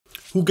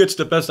Who gets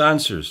the best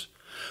answers?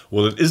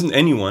 Well, it isn't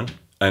anyone,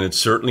 and it's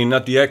certainly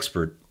not the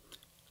expert,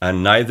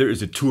 and neither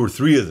is it 2 or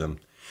 3 of them.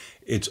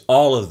 It's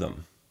all of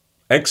them.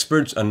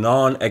 Experts and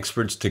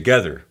non-experts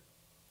together.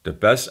 The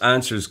best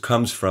answers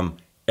comes from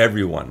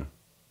everyone.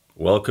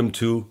 Welcome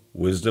to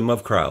Wisdom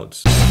of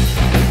Crowds.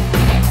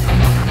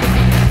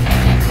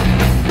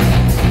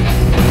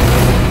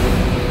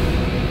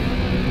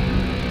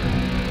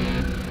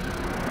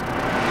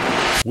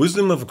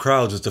 Wisdom of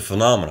crowds is the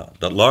phenomena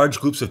that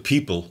large groups of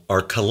people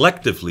are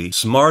collectively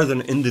smarter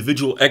than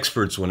individual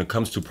experts when it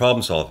comes to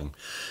problem solving,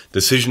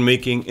 decision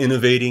making,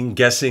 innovating,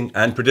 guessing,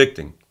 and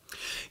predicting.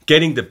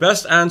 Getting the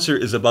best answer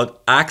is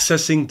about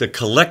accessing the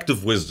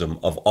collective wisdom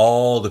of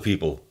all the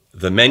people.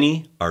 The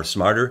many are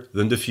smarter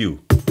than the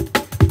few.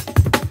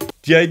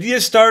 The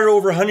idea started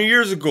over 100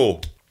 years ago.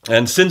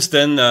 And since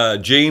then,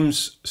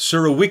 James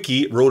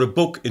Surowiecki wrote a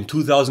book in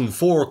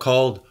 2004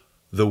 called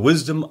The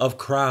Wisdom of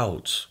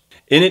Crowds.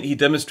 In it, he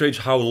demonstrates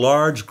how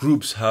large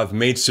groups have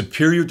made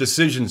superior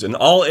decisions in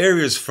all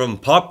areas from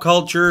pop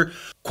culture,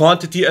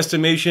 quantity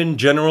estimation,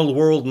 general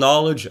world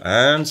knowledge,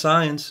 and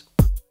science.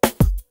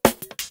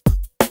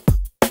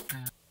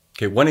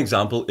 Okay, one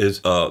example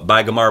is a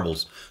bag of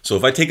marbles. So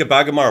if I take a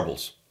bag of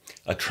marbles,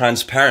 a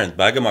transparent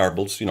bag of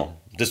marbles, you know,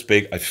 this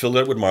big, I fill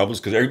it with marbles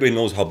because everybody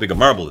knows how big a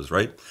marble is,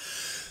 right?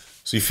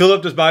 So you fill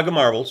up this bag of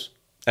marbles,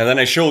 and then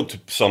I show it to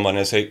someone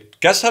and I say,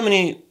 guess how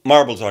many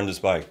marbles are in this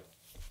bag?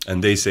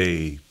 And they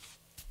say,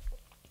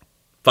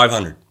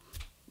 500.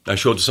 I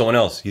show it to someone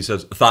else. He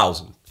says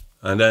 1,000.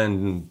 And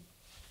then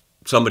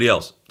somebody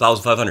else,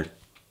 1,500.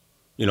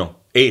 You know,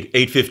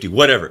 850,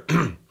 whatever.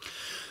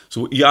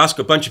 So you ask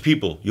a bunch of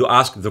people. You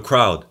ask the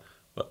crowd.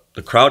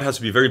 The crowd has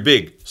to be very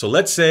big. So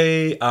let's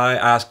say I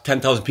ask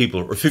 10,000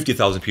 people or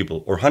 50,000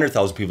 people or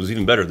 100,000 people is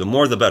even better. The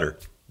more, the better.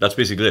 That's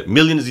basically it.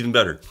 Million is even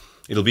better.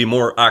 It'll be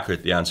more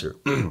accurate, the answer.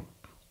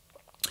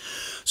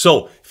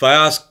 So if I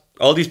ask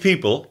all these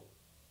people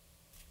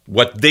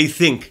what they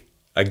think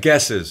a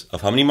guess is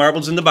of how many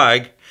marbles in the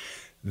bag,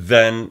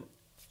 then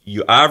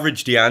you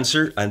average the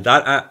answer, and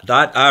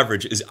that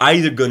average is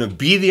either going to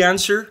be the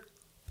answer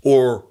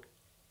or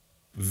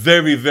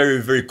very,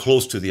 very, very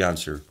close to the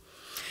answer.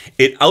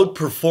 It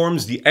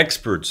outperforms the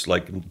experts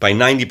like by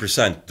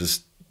 90%,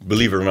 this,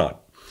 believe it or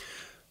not.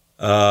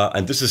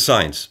 And this is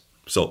science.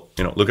 So,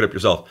 you know, look it up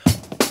yourself.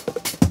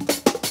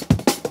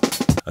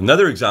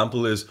 Another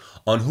example is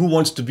on Who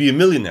Wants to Be a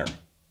Millionaire.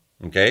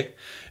 Okay,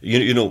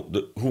 you know,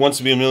 Who Wants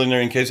to Be a Millionaire,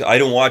 in case I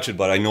don't watch it,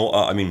 but I know,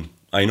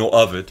 I know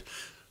of it.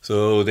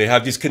 So they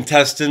have these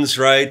contestants,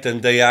 right?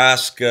 And they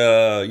ask, you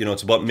know,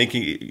 it's about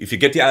making, if you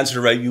get the answer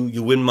right,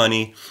 you win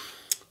money.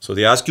 So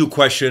they ask you a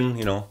question,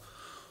 you know,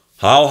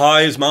 how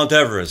high is Mount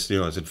Everest? You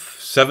know, is it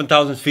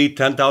 7,000 feet,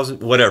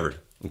 10,000, whatever.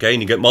 Okay,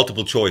 and you get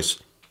multiple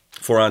choice,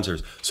 4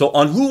 answers. So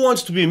on Who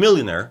Wants to Be a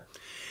Millionaire,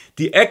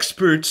 the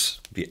experts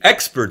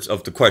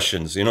of the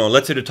questions, you know,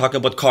 let's say they're talking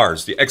about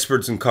cars, the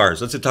experts in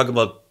cars. Let's say talk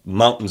about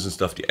mountains and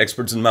stuff, the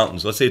experts in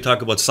mountains. Let's say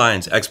talk about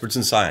science, experts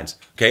in science,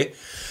 okay?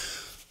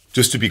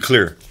 Just to be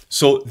clear.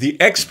 So the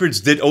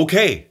experts did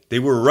okay. They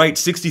were right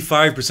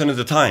 65% of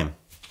the time.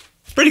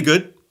 Pretty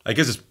good. I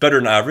guess it's better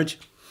than average.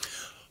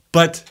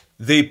 But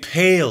they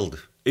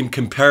paled in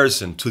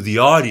comparison to the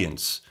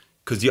audience,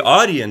 because the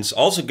audience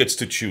also gets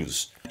to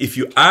choose. If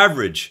you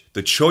average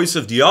the choice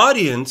of the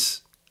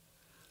audience,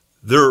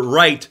 they're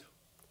right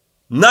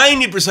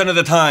 90% of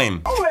the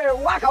time. Holy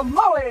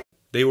guacamole!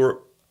 They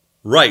were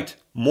right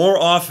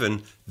more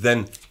often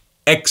than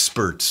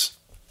experts.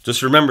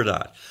 Just remember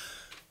that.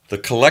 The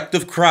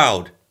collective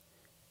crowd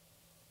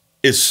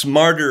is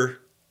smarter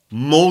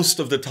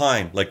most of the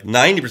time, like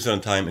 90% of the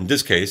time in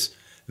this case,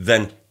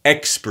 than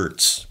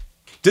experts.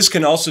 This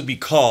can also be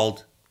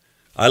called,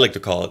 I like to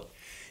call it,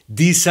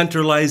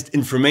 decentralized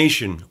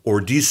information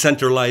or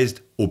decentralized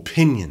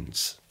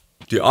opinions.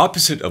 The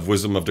opposite of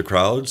wisdom of the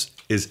crowds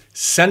is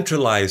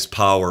centralized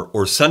power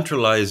or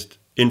centralized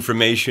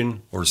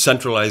information or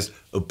centralized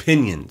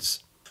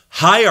opinions.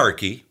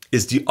 Hierarchy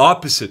is the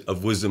opposite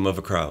of wisdom of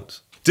the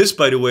crowds. This,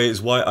 by the way,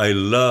 is why I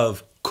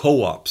love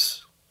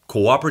co-ops,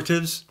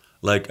 cooperatives,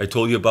 like I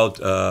told you about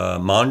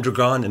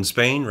Mondragon in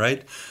Spain,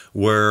 right?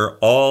 Where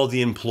all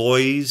the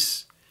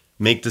employees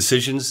make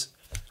decisions.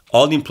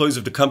 All the employees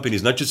of the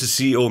companies, not just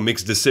the CEO,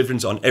 makes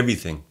decisions on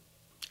everything,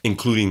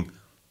 including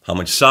how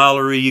much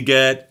salary you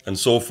get and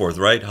so forth,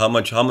 right? How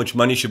much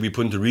money should be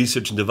put into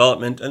research and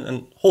development and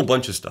a whole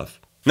bunch of stuff.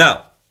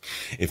 Now,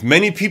 if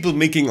many people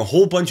making a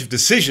whole bunch of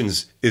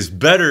decisions is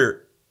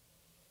better,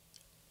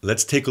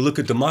 let's take a look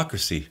at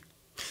democracy.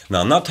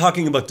 Now, I'm not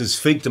talking about this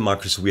fake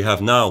democracy we have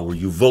now where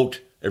you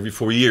vote every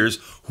 4 years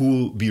who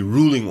will be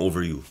ruling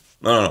over you.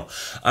 No.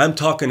 I'm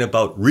talking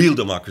about real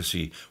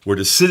democracy where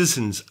the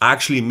citizens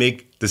actually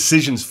make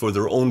decisions for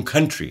their own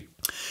country.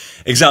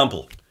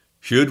 Example.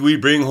 Should we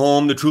bring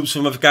home the troops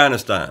from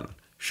Afghanistan?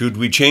 Should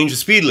we change the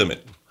speed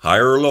limit,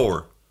 higher or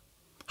lower?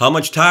 How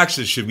much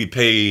taxes should we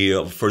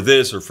pay for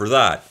this or for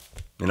that?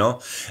 You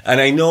know?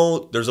 And I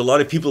know there's a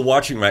lot of people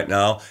watching right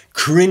now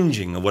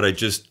cringing at what I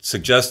just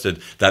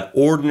suggested, that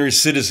ordinary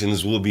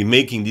citizens will be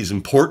making these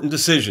important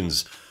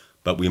decisions.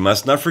 But we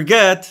must not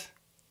forget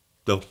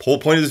the whole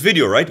point of this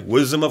video, right?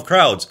 Wisdom of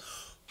crowds.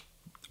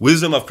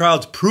 Wisdom of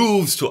crowds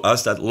proves to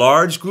us that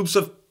large groups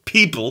of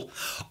people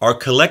are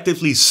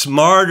collectively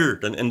smarter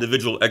than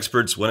individual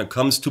experts when it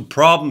comes to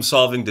problem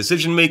solving,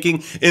 decision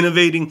making,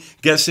 innovating,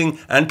 guessing,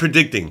 and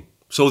predicting.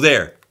 So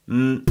there.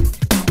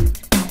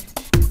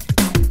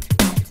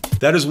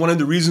 That is one of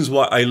the reasons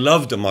why I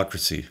love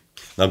democracy.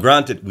 Now,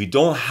 granted, we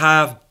don't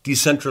have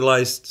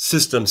decentralized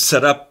systems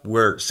set up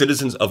where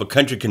citizens of a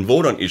country can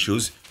vote on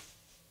issues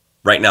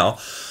right now,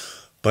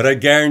 but I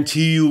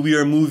guarantee you we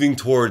are moving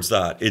towards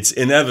that. It's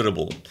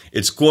inevitable.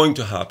 It's going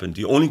to happen.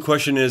 The only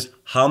question is,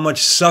 how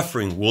much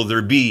suffering will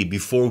there be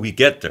before we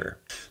get there?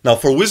 Now,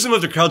 for wisdom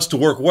of the crowds to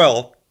work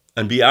well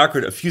and be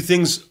accurate, a few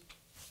things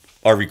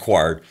are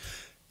required.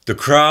 The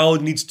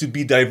crowd needs to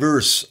be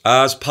diverse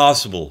as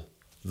possible.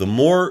 The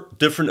more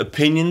different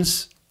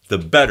opinions, the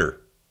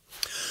better.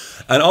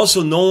 And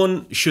also, no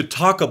one should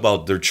talk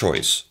about their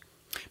choice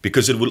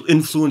because it will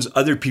influence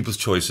other people's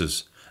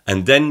choices.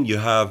 And then you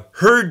have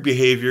herd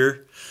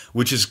behavior,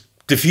 which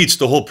defeats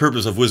the whole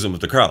purpose of wisdom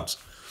of the crowds.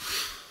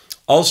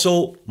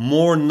 Also,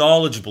 more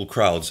knowledgeable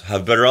crowds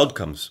have better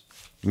outcomes.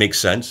 Makes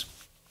sense.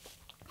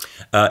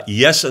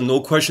 Yes and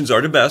no questions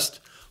are the best,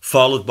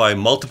 followed by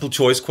multiple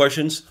choice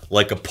questions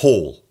like a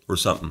poll or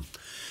something.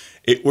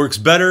 It works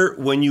better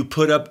when you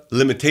put up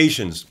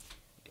limitations.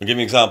 I'll give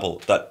you an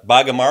example. That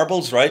bag of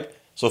marbles, right?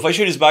 So if I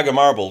show you this bag of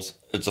marbles,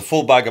 it's a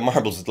full bag of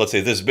marbles, let's say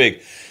this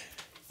big.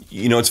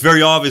 You know, it's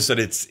very obvious that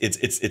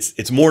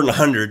it's more than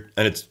 100,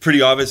 and it's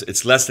pretty obvious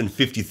it's less than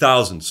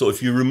 50,000. So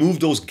if you remove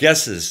those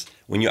guesses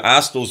when you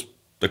ask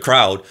the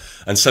crowd,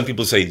 and some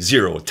people say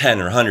 0, 10,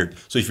 or 100.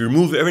 So if you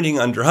remove everything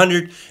under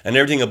 100 and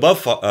everything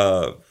above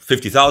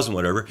 50,000,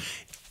 whatever,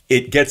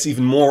 it gets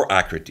even more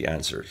accurate, the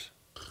answers.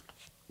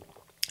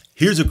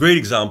 Here's a great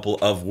example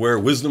of where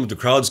wisdom of the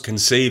crowds can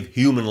save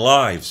human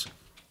lives.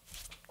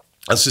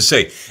 Let's just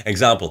say,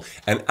 example,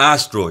 an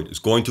asteroid is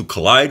going to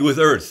collide with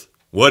Earth.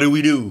 What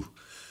do?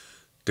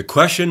 The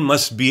question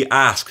must be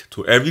asked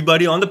to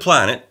everybody on the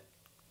planet,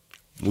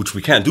 which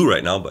we can't do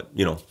right now, but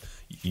you know,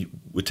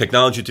 with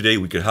technology today,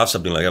 we could have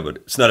something like that, but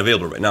it's not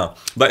available right now.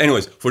 But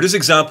anyways, for this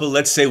example,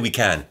 let's say we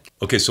can.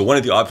 Okay, so one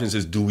of the options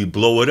is, do we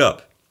blow it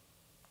up?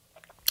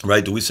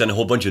 Right? Do we send a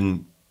whole bunch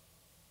of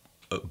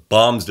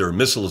bombs there,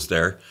 missiles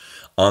there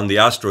on the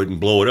asteroid and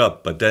blow it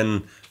up? But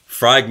then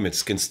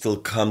fragments can still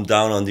come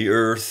down on the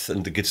Earth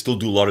and they can still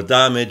do a lot of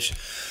damage.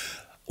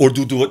 Or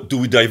do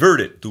we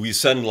divert it? Do we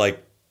send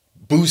like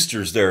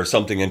boosters there or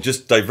something and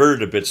just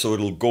divert it a bit so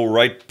it'll go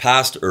right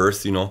past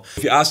Earth, you know?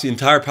 If you ask the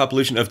entire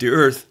population of the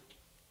Earth,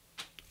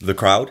 the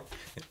crowd,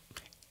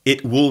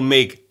 it will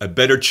make a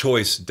better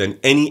choice than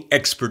any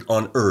expert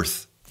on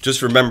Earth.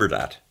 Just remember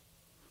that,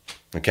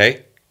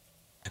 okay?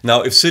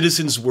 Now, if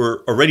citizens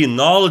were already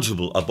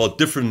knowledgeable about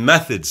different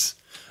methods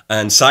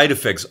and side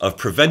effects of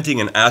preventing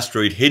an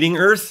asteroid hitting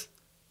Earth,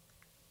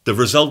 the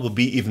result will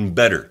be even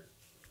better.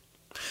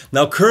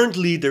 Now,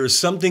 currently, there is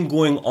something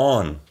going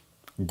on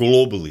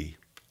globally.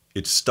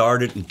 It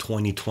started in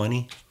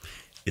 2020.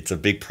 It's a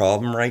big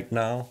problem right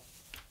now.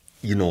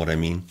 You know what I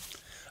mean.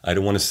 I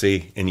don't want to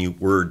say any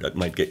word that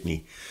might get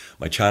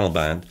my channel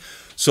banned.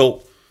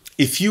 So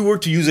if you were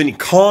to use any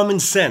common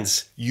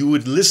sense, you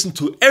would listen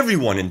to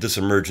everyone in this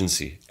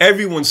emergency,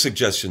 everyone's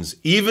suggestions,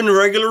 even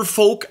regular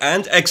folk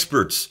and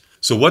experts.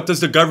 So what does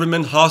the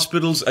government,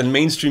 hospitals, and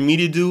mainstream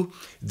media do?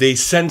 They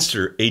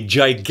censor a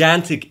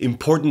gigantic,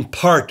 important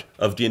part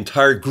of the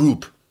entire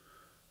group,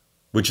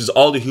 which is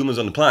all the humans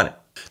on the planet.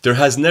 There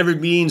has never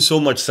been so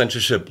much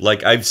censorship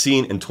like I've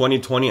seen in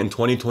 2020 and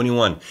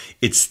 2021.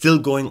 It's still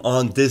going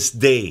on this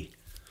day.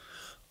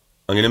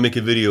 I'm going to make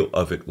a video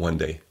of it one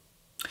day.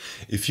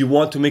 If you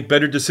want to make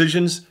better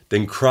decisions,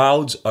 then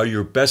crowds are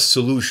your best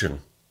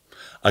solution.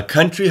 A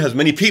country has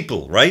many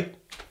people, right?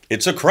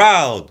 It's a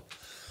crowd.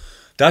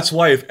 That's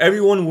why if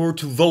everyone were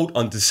to vote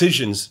on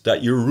decisions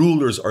that your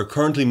rulers are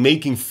currently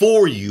making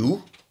for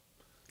you,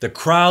 the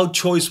crowd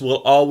choice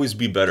will always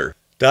be better.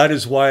 That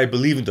is why I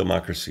believe in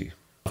democracy.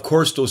 Of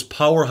course, those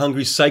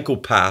power-hungry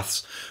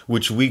psychopaths,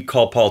 which we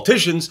call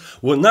politicians,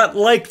 will not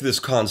like this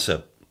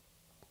concept,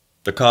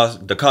 the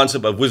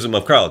concept of wisdom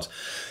of crowds.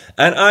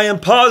 And I am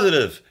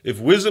positive if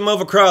wisdom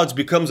of crowds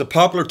becomes a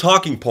popular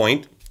talking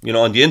point, you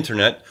know, on the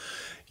internet,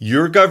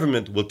 your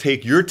government will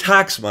take your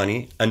tax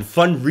money and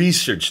fund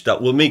research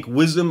that will make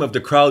wisdom of the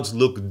crowds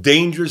look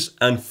dangerous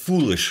and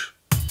foolish.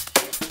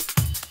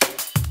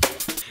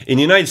 In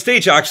the United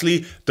States,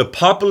 actually, the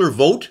popular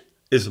vote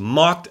is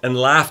mocked and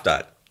laughed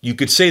at. You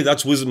could say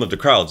that's wisdom of the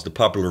crowds, the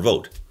popular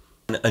vote.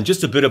 And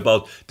just a bit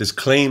about this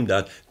claim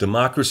that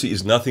democracy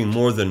is nothing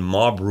more than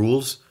mob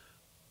rules,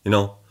 you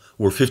know,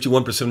 where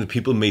 51% of the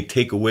people may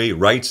take away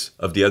rights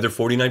of the other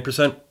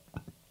 49%.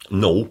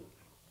 No,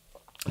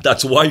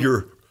 that's why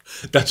your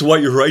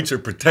rights are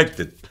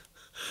protected.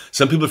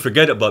 Some people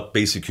forget about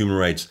basic human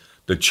rights,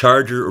 the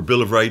Charter or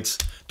Bill of Rights,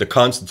 the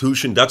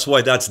Constitution. That's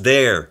why that's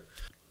there.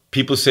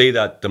 People say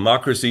that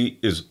democracy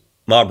is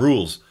mob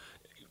rules.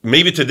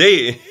 Maybe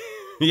today,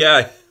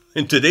 yeah,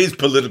 in today's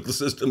political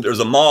system, there's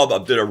a mob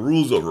up there that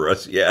rules over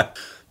us, yeah.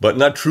 but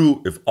not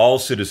true if all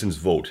citizens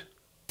vote.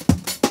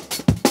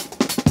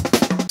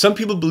 Some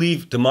people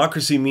believe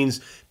democracy means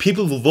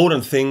people will vote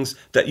on things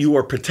that you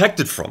are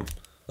protected from,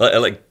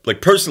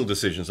 like personal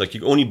decisions. Like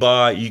you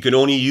can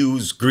only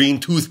use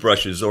green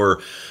toothbrushes,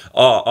 or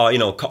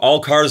all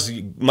cars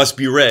must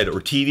be red,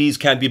 or TVs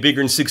can't be bigger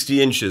than 60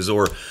 inches,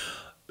 or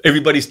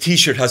everybody's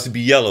T-shirt has to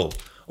be yellow,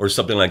 or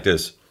something like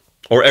this,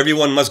 or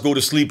everyone must go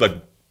to sleep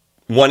at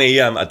 1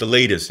 a.m. at the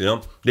latest.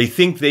 They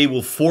think they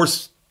will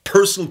force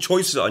personal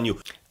choices on you.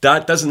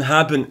 That doesn't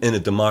happen in a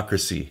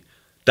democracy.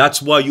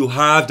 That's why you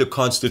have the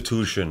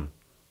Constitution.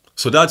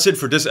 So that's it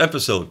for this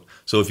episode.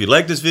 So if you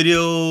like this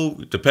video,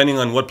 depending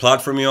on what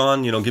platform you're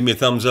on, give me a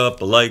thumbs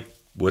up, a like,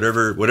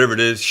 whatever it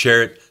is,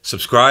 share it,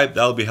 subscribe,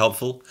 that'll be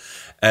helpful.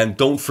 And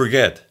don't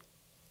forget,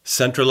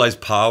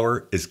 centralized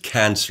power is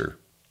cancer.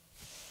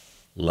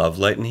 Love,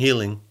 light, and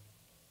healing.